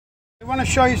want to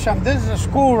show you something. This is a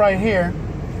school right here,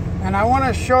 and I want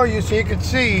to show you so you can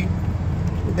see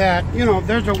that, you know,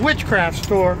 there's a witchcraft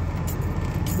store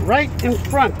right in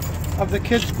front of the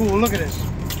kids' school. Look at this.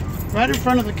 Right in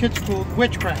front of the kids' school,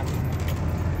 witchcraft.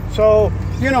 So,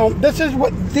 you know, this is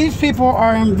what these people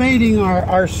are invading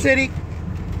our city.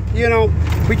 You know,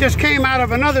 we just came out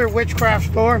of another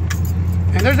witchcraft store,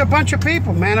 and there's a bunch of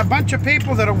people, man, a bunch of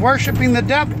people that are worshiping the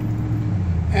devil.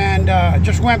 And I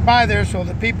just went by there so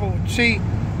that people would see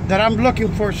that I'm looking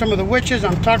for some of the witches.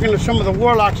 I'm talking to some of the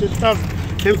warlocks and stuff,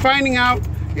 and finding out,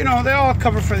 you know, they all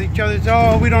cover for each other. So,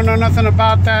 oh, we don't know nothing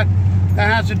about that.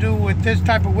 That has to do with this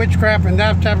type of witchcraft and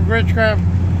that type of witchcraft.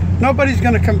 Nobody's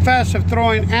going to confess of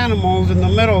throwing animals in the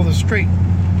middle of the street.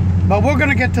 But we're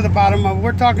going to get to the bottom of it.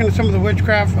 We're talking to some of the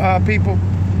witchcraft people,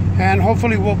 and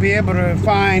hopefully we'll be able to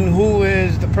find who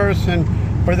is the person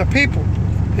or the people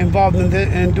involved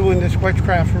in doing this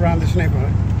witchcraft around this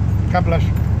neighborhood. God bless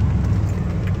you.